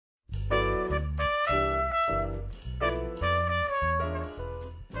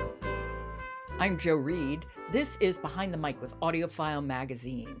I'm Joe Reed. This is Behind the Mic with AudioFile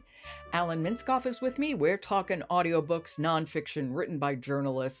Magazine. Alan Minskoff is with me. We're talking audiobooks, nonfiction, written by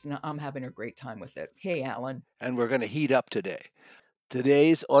journalists, and I'm having a great time with it. Hey, Alan. And we're going to heat up today.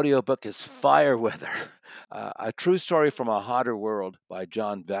 Today's audiobook is Fire Weather, a true story from a hotter world by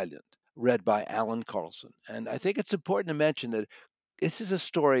John Vaillant, read by Alan Carlson. And I think it's important to mention that this is a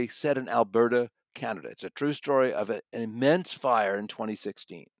story set in Alberta, Canada. It's a true story of an immense fire in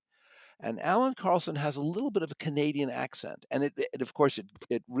 2016. And Alan Carlson has a little bit of a Canadian accent. And of course,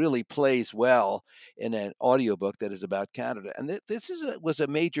 it really plays well in an audiobook that is about Canada. And was a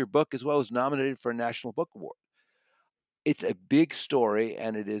major book as well as nominated for a National Book Award. It's a big story,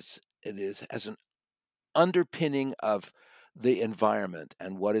 and it is has an underpinning of the environment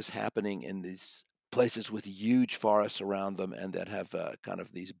and what is happening in these places with huge forests around them and that have kind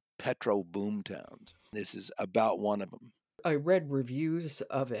of these petro boom towns. This is about one of them. I read reviews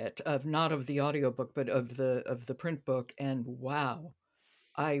of it, of not of the audiobook, but of the print book, and wow,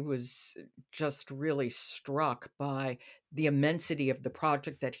 I was just really struck by the immensity of the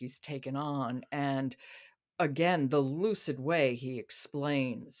project that he's taken on, and again, the lucid way he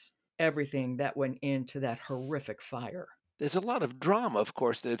explains everything that went into that horrific fire. There's a lot of drama, of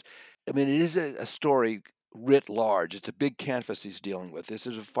course. It is a story writ large. It's a big canvas he's dealing with. This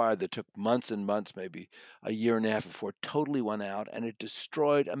is a fire that took months and months, maybe a year and a half before it totally went out, and it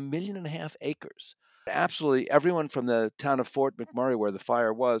destroyed 1.5 million acres. Absolutely everyone from the town of Fort McMurray, where the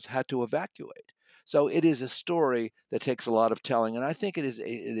fire was, had to evacuate. So it is a story that takes a lot of telling, and I think it is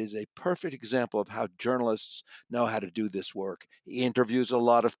a perfect example of how journalists know how to do this work. He interviews a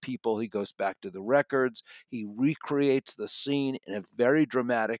lot of people. He goes back to the records. He recreates the scene in a very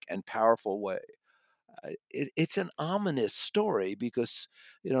dramatic and powerful way. It's an ominous story because,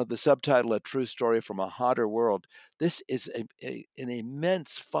 the subtitle, A True Story from a Hotter World, this is an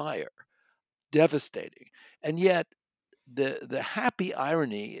immense fire, devastating. And yet, the happy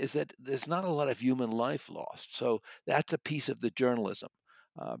irony is that there's not a lot of human life lost. So that's a piece of the journalism.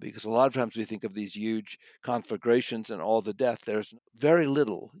 Because a lot of times we think of these huge conflagrations and all the death. There's very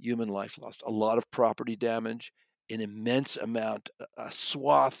little human life lost. A lot of property damage, an immense amount, a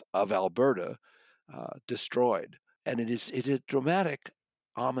swath of Alberta destroyed, and it is a dramatic,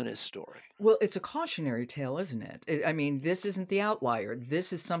 ominous story. Well, it's a cautionary tale, isn't it? I mean, this isn't the outlier.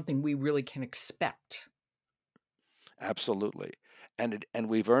 This is something we really can expect. Absolutely, and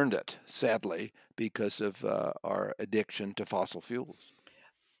we've earned it, sadly, because of our addiction to fossil fuels.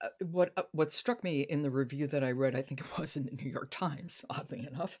 What struck me in the review that I read, I think it was in the New York Times, oddly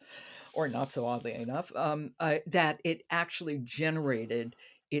enough, or not so oddly enough, that it actually generated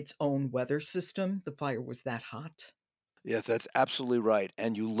its own weather system. The fire was that hot. Yes, that's absolutely right.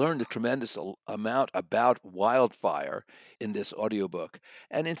 And you learned a tremendous amount about wildfire in this audiobook.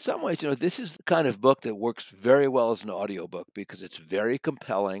 And in some ways, this is the kind of book that works very well as an audiobook because it's very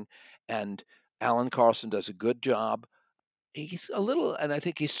compelling. And Alan Carlson does a good job. He's a little, and I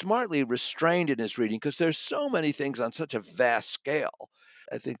think he's smartly restrained in his reading because there's so many things on such a vast scale.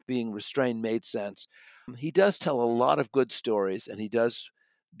 I think being restrained made sense. He does tell a lot of good stories, and he does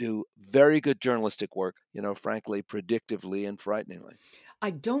do very good journalistic work, frankly, predictively and frighteningly. I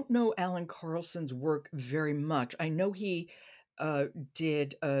don't know Alan Carlson's work very much. I know he uh,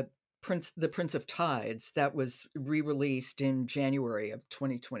 did the Prince of Tides that was re-released in January of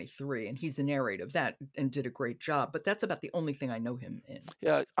 2023, and he's the narrator of that and did a great job. But that's about the only thing I know him in.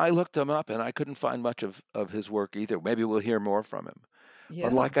 Yeah, I looked him up and I couldn't find much of his work either. Maybe we'll hear more from him. But Yeah.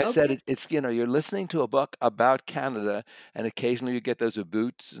 like I said, Okay. you're listening to a book about Canada, and occasionally you get those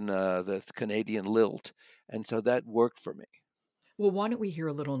boots and the Canadian lilt, and so that worked for me. Well, why don't we hear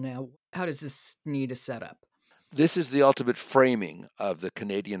a little now? How does this need a setup? This is the ultimate framing of the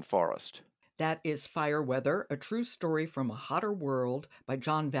Canadian forest. That is Fire Weather, a true story from a hotter world by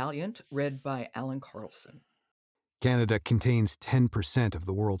John Vaillant, read by Alan Carlson. Canada contains 10% of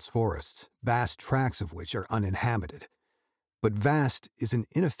the world's forests, vast tracts of which are uninhabited. But vast is an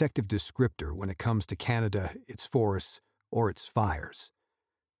ineffective descriptor when it comes to Canada, its forests, or its fires.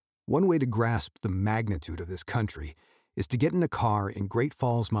 One way to grasp the magnitude of this country is to get in a car in Great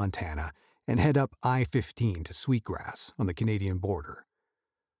Falls, Montana, and head up I-15 to Sweetgrass on the Canadian border.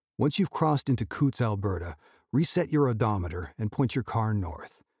 Once you've crossed into Coutts, Alberta, reset your odometer and point your car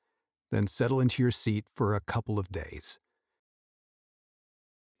north. Then settle into your seat for a couple of days.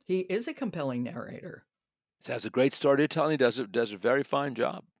 He is a compelling narrator. He has a great story to tell, and he does a very fine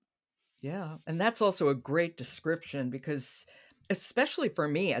job. Yeah, and that's also a great description because, especially for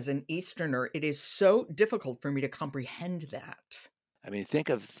me as an Easterner, it is so difficult for me to comprehend that. I mean, think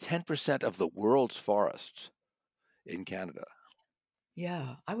of 10% of the world's forests in Canada.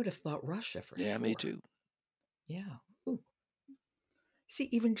 Yeah, I would have thought Russia for Yeah, me sure. too. Yeah. Ooh. See,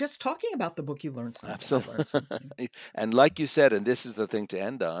 even just talking about the book, you learned something. I learned something. Absolutely. And like you said, and this is the thing to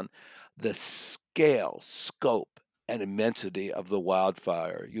end on, the scale, scope, and immensity of the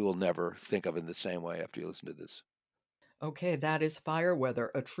wildfire you will never think of in the same way after you listen to this. Okay, that is Fire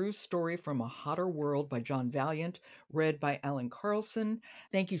Weather, a true story from a hotter world by John Vaillant, read by Alan Carlson.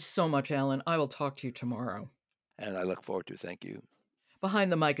 Thank you so much, Alan. I will talk to you tomorrow. And I look forward to thank you.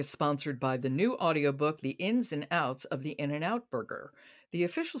 Behind the Mic is sponsored by the new audiobook, The Ins and Outs of the In-N-Out Burger, the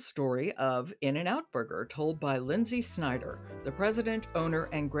official story of In-N-Out Burger, told by Lindsay Snyder, the president, owner,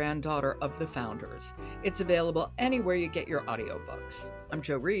 and granddaughter of the founders. It's available anywhere you get your audiobooks. I'm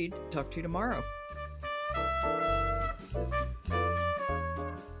Jo Reed. Talk to you tomorrow.